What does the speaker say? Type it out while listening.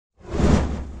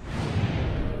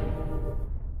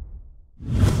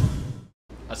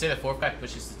I'll say the fourth guy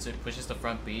pushes the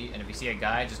front B, and if you see a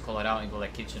guy, just call it out and go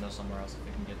like kitchen or somewhere else if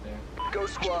we can get there. Go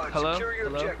squad. Hello? Secure your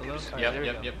Hello? objectives. Hello?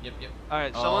 Yep.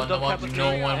 Alright, Oh, someone don't cap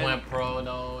no one went pro.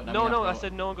 No. No, I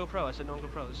said no one go pro. I said no one go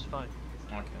pro. This is fine.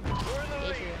 Okay.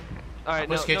 Alright,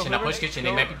 Push kitchen. no, Push kitchen.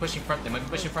 They might be pushing front. They might be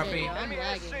pushing front B. I'm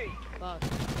lagging. Fuck.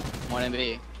 One in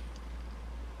B.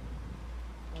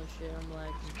 Oh shit, I'm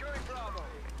lagging.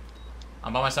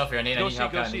 I'm by myself here. I need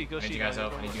help. I need you guys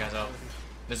help.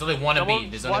 There's only one to B.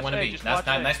 There's only one to B.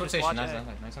 Nice rotation.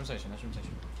 Nice rotation.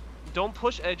 Don't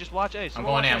push A. Just watch A. I'm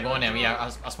going in.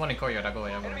 Yeah, I'll spawn in courtyard. I'll go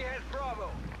in.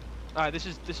 Alright, this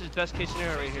is best case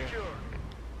scenario right here.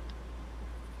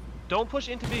 Don't push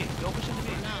into B. Don't push into B.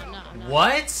 No.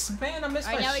 What? Man, I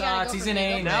missed my shots. He's in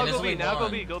A. Now go B. Now go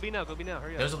B. Go B now.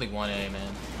 Hurry up. There's only one A,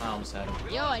 man. I almost had him.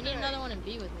 Yo, I need another one in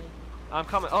B with me. I'm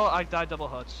coming. Oh, I died double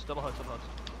huts.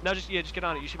 Now just get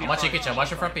on it. You should be. Watch your kitchen. Watch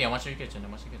your front B. Watch your kitchen.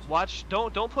 Watch.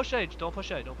 Don't push A. Don't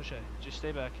push A. Just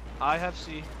stay back. I have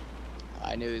C.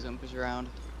 I knew he was gonna push around.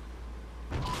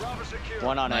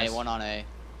 One on A.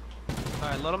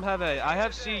 Alright, let him have A. I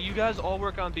have C. You guys all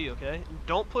work on B, okay?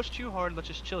 Don't push too hard. Let's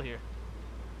just chill here.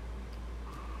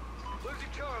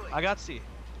 I got C.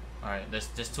 Alright, there's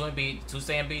 2 in B, 2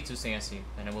 stay in B, 2 stay in C,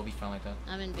 and then we'll be fine like that.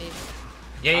 I'm in B.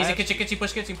 Yeah, he's in kitchen,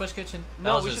 push kitchen.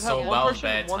 No, we should have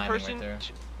one person. Right there.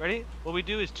 Ready? What we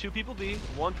do is 2 people B,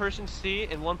 1 person C,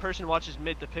 and 1 person watches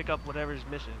mid to pick up whatever's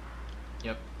mission.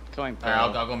 Yep. Going pro.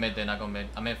 Alright, I'll go mid then.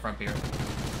 I'm in front B.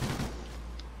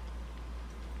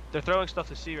 They're throwing stuff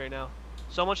to C right now.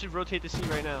 Someone should rotate to C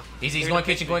right now. He's going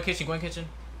kitchen.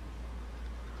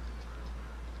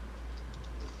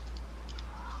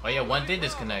 Oh yeah, one did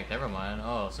disconnect. Never mind.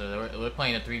 Oh, so we're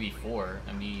playing a 3v4.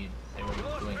 I mean, they were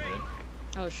doing good.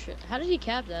 Oh shit! How did he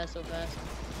cap that so fast?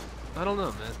 I don't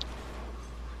know, man.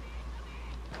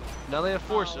 Now they have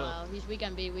 4, so. Wow, he's weak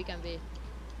on B.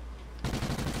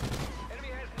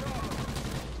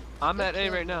 I'm at A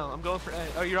right now. I'm going for A.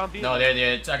 Oh, you're on B? No, they're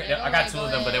I got 2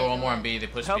 of them, but they were one more on B. They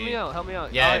pushed B. Help me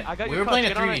out. Yeah, I got we your were playing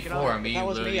a cuts. 3v4 and me. That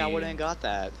was me. I wouldn't have got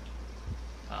that.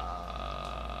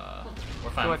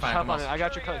 We're fine. Hop on it. I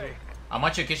got your cut here. I'm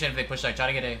at your kitchen if they push. Like, try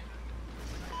to get A.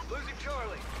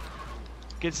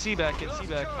 Get C back. Okay,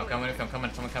 I'm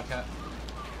coming. Someone cap.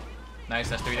 Nice.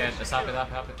 That's 3 dead. Just hop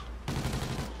it.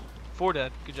 4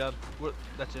 dead. Good job.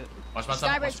 That's it. Watch my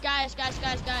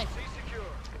Sky.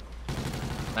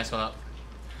 Nice call out.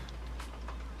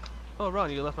 Oh,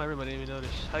 Ron, you left my room. I didn't even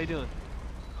notice. How you doing?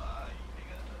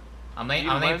 I'm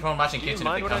laying prone watching kitchen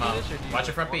if they come out. Watch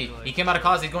your front B. He came out of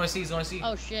cause. He's going C.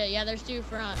 Oh shit! Yeah, there's 2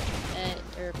 front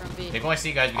or front B. They're going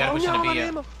C, guys. We gotta push into B.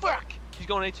 Yeah. Fuck. He's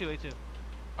going A2.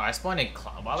 I spawned in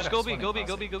cloud. Just go B right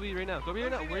now. Go B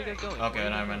right now. Where are you guys going? Okay,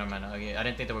 never mind. Okay, I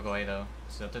didn't think they would go A though.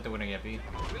 So I thought they were gonna get B.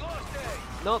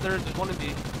 No, there's 1 in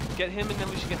B. Get him and then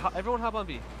we should get everyone hop on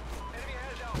B.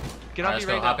 Get on B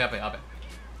right now. Hop it.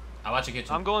 I watch your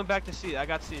kitchen. I'm going back to C. I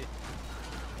got C.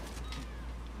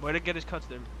 Where to get his cuts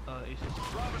there, Aces?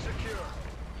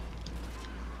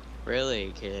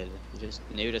 Really, kid? You just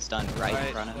knew to stun right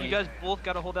in front of me. You guys both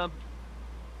gotta hold down.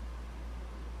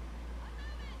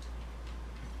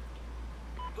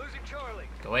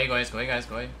 Go away, guys. Go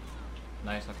away.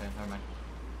 Nice. Okay, never mind.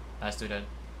 Nice, 2 dead.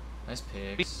 Nice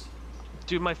picks.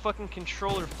 Dude, my fucking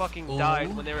controller fucking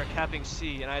died when they were capping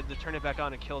C, and I had to turn it back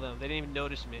on and kill them. They didn't even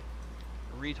notice me.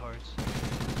 Retards.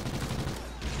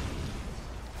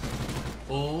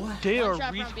 Oh. They are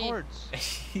retards.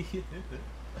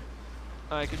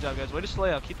 Alright, good job, guys. Way to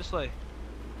slay out. Keep the slay.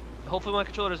 Hopefully my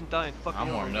controller doesn't die and fuck me I'm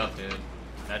over. warmed up, dude.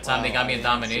 That time they got me in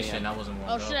domination, that wasn't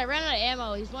warmed up. Oh shit, I ran out of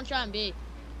ammo. He's 1 shot in B.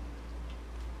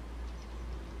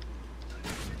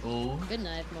 Ooh. Good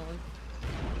knife, Mullen.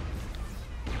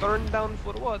 Burn down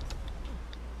for what?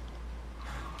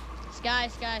 Sky.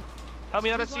 Help me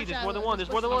out at C. There's more than one.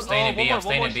 I'm staying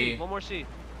in B. One more C.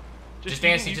 Just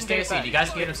stay in C. If you guys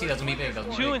can get him C, that's gonna be big.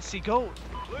 2 in C. Go.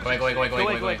 Go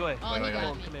away.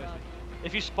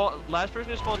 If you spawn, last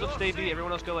person who spawns up, stay B.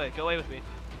 Everyone else go A. Go A with me.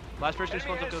 Last person who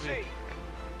spawns up, go B.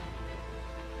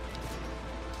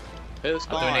 Who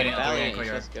spawned? Valiant.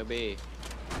 Let's go B.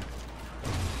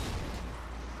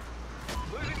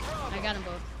 I got them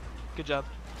both. Good job.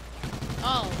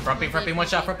 Oh. Front B, 1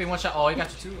 shot. Oh, he got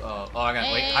you 2. Oh, I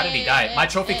got. Wait, how did he die? My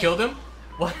trophy killed him.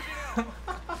 What?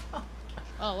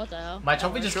 Oh, what the hell? My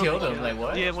trophy just killed him. Like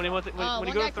what? Yeah, when you go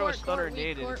to throw a stunner and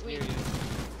nade, it's near you.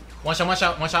 One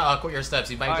shot. Quit your steps.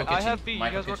 He might go kitchen. I have B. You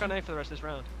guys work on A for the rest of this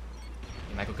round.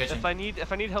 He might go kitchen.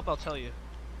 If I need help, I'll tell you.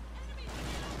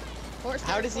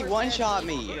 How does he one-shot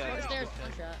me? Stairs,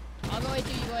 1 shot. I'll go A2,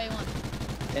 you go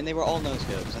A1. And they were all no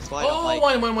scopes. That's why I don't like.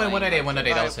 One a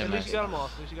day. That was him. At least you got him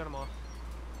off.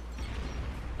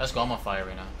 Let's go. I'm on fire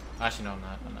right now. Actually, no, I'm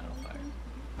not on fire.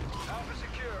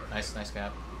 Nice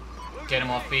cap. Get him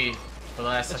off B for the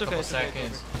last couple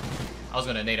seconds. I was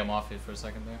gonna nade him off it for a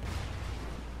second there.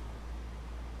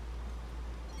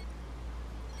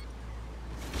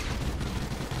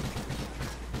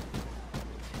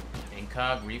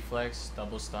 Incog, reflex,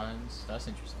 double stuns. That's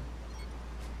interesting.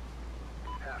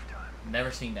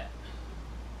 Never seen that.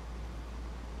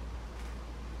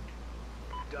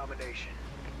 Domination.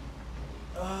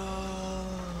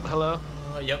 Hello?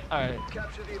 Yep. Alright.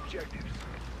 Capture the objectives.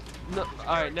 No,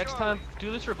 alright, next time,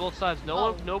 do this for both sides.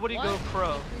 Nobody go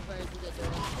pro.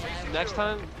 Next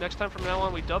time from now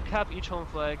on, we dub cap each home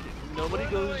flag. Nobody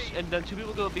goes, and then 2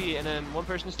 people go B, and then 1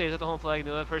 person stays at the home flag, and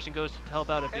the other person goes to help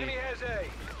out at B. Enemy has A.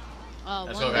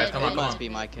 Let's go, guys. Come on, It must be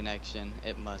my connection.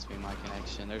 It must be my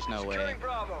connection. There's no way.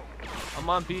 I'm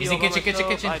on B. He's in kitchen.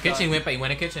 Kitchen,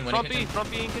 win in kitchen. Front B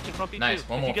in kitchen, front B nice, too.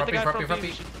 One more. Front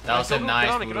B. That was some nice.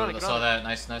 I saw that.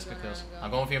 Nice good kills. I'm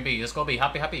going for your B. Let's go B.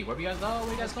 Happy. Where are you guys? Oh,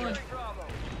 where you guys going?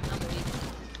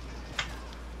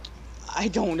 I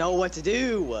don't know what to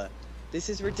do. This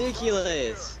is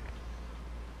ridiculous.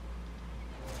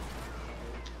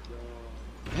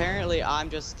 Apparently, I'm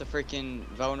just a freaking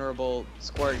vulnerable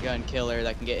squirt gun killer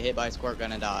that can get hit by a squirt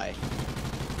gun and die.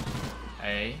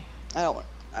 Hey. I don't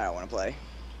want to play.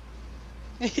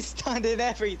 He's stunned in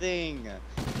everything.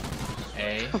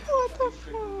 Hey. What the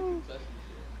fuck?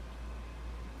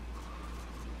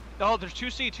 Oh, there's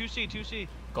 2C.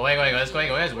 Go away. Let's go away,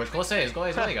 guys. Let's go say. Let's go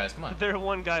away, guys. Come on. There's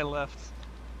 1 guy left.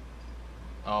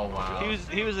 Oh wow.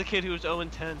 He was the kid who was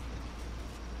 0-10.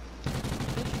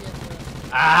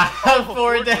 Ah,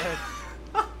 4 dead.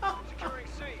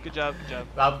 Good job.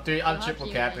 I'm triple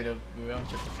capping him. I'm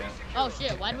triple capping. Oh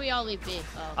shit, why did we all leave B?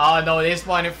 Oh no, they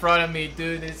spawn in front of me,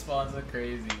 dude. They spawn so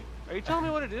crazy. Are you telling me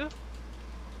what to do?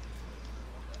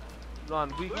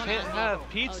 Ron, we can't have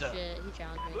pizza. Oh shit, he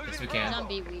challenged me. Yes, we can. I'm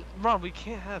B weak. Ron, we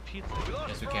can't have pizza.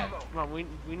 Yes, we can. Ron, we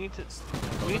need to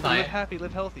live happy,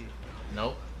 live healthy.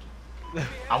 Nope.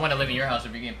 I want to live in your house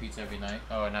if you're getting pizza every night.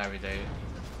 Oh, not every day.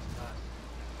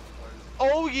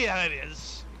 Oh yeah, it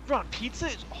is. Ron, pizza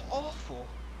is awful.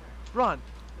 Ron,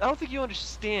 I don't think you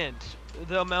understand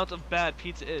the amount of bad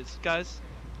pizza is, guys.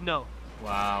 No.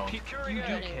 Wow. You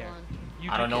do care.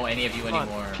 I don't know any of you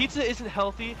anymore. Pizza isn't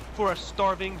healthy for a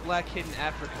starving black kid in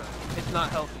Africa. It's not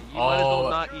healthy. You might as well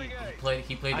not eat.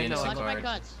 He played the innocent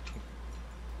card.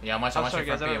 Yeah, I'm watching sorry,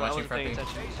 guys, I watching wasn't paying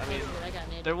attention. I mean,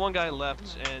 there's 1 guy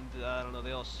left, and I don't know,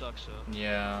 they all suck, so.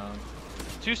 Yeah.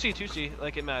 2C,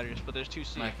 like it matters, but there's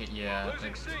 2C. Like it, yeah.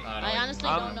 I honestly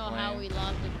don't know how we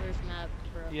lost the first map,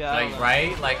 bro. Yeah. Like,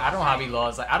 right? Like, I don't know how we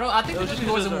lost. Like, I think it just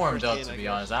wasn't warmed up, to be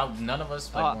honest. None of us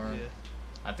like warmed. Yeah.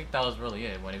 I think that was really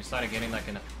it. When we started getting like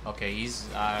okay, he's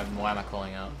why am I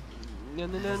calling out?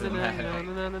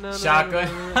 Shotgun.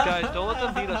 Guys, don't let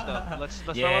them beat us though. Let's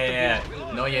not let them beat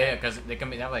us. No, because they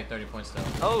can have like 30 points though.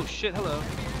 Oh shit! Hello.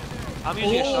 I'm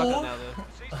using a shotgun now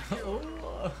though.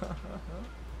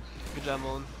 Good job,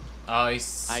 Mullen. Oh,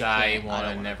 he's I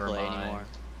one. Never play mind. anymore.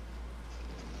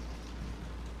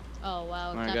 Oh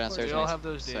wow. We all have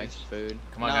those days. Food.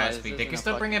 Come on, guys. They can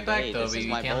still bring it back though. This is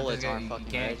my bullets aren't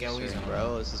fucking registering,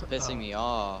 bro. This is pissing me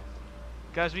off.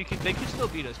 Guys, they can still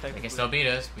beat us. They can still beat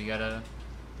us. We gotta.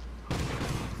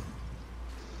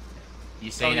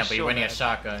 You saying that, but you're running a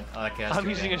shotgun. Oh, okay, I'm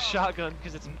using a shotgun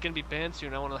because it's gonna be banned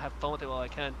soon. I want to have fun with it while I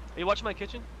can. Are you watching my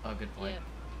kitchen? Oh, good point.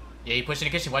 Yeah, you pushing the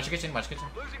kitchen. Watch your kitchen. Watch kitchen.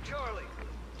 Losing Charlie.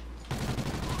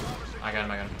 I got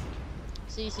him.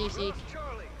 C.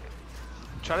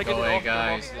 Try to get go it away, off.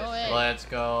 guys. Go Let's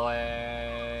go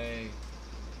away.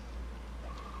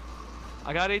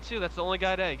 I got A2. That's the only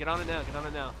guy at A. Get on it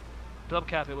now. Dub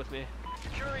cap it with me.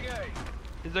 Securing A.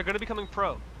 They're gonna be coming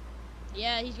pro.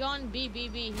 Yeah, he's going B.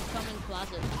 He's coming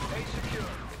closet. A secure.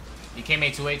 He came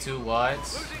A2. What?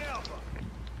 Losing Alpha.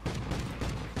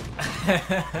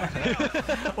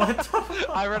 What the fuck?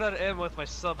 I ran out of ammo with my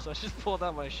sub, so I just pulled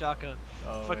out my shotgun.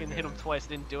 Oh Fucking hit him twice,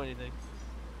 didn't do anything.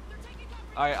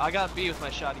 Alright, I got B with my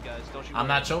shotty, guys. Don't you worry. I'm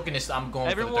not choking this. I'm going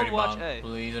Everyone for the 30 watch bomb. A.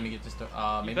 Please let me get this.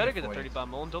 You better get the 30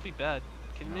 bomb, Mullen. Don't be bad.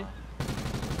 Kidding me?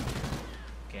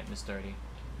 Can't miss 30.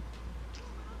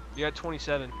 You're at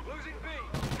 27. Losing B.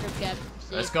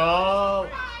 Let's go.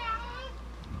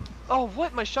 Oh,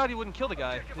 what? My shotty wouldn't kill the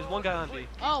guy. There's 1 guy on B.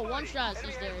 Oh, 1 shot,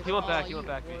 sister. He went back. He went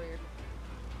back.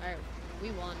 Alright,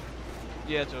 we won.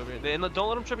 Yeah, it's over. And don't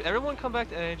let him trip. Everyone come back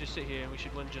to A and just sit here, and we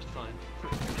should win just fine.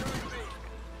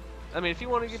 I mean, if you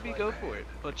want to get B, go for it.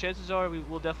 But chances are we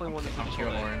will definitely win if we just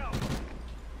win.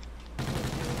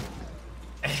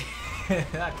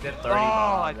 I did 30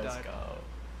 bomb. Let's go.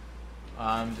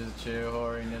 I'm just cheer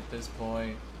whoring at this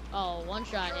point. Oh, 1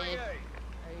 shot, Abe. There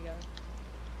you go.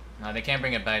 Nah, they can't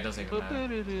bring it back. Doesn't even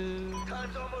matter.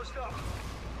 Time's almost up.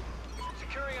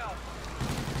 Securing out.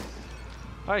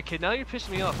 Alright, kid, now you're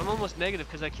pissing me off. I'm almost negative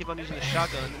because I keep on using the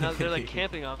shotgun. And now they're like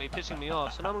camping on me, pissing me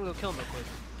off. So now I'm gonna go kill them real quick.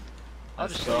 I'll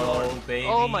Let's just go, baby.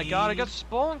 Oh my god, I got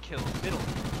spawn killed. Middle.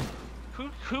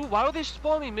 Why would they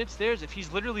spawn me mid-stairs if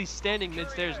he's literally standing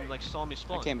mid-stairs and like saw me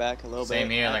spawn? I came back a little bit. Same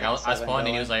here. Like I spawned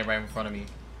and he was like right in front of me.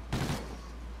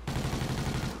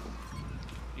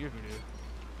 You're voodoo.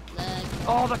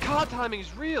 Oh, the COD timing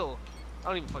is real. I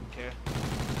don't even fucking care.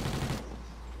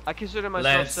 I consider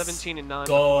myself 17 and 9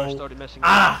 before I started messing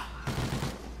up.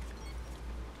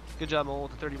 Good job, Mole,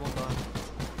 with the 31 bomb.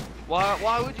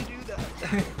 Why would you do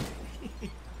that?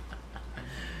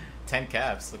 10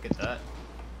 caps. Look at that.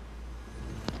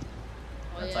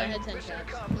 Oh yeah, I had 10 shots.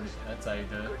 That's how you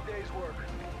do it. Good day's work.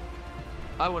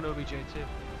 I went OBJ too.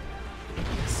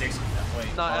 6.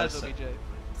 Wait. Not as OBJ.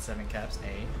 7 caps.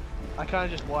 A. I kind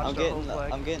of just watched the whole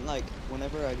flag. I'm getting like,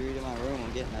 whenever I agree to my room,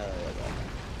 I'm getting a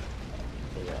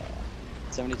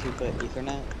 72-foot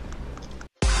Ethernet.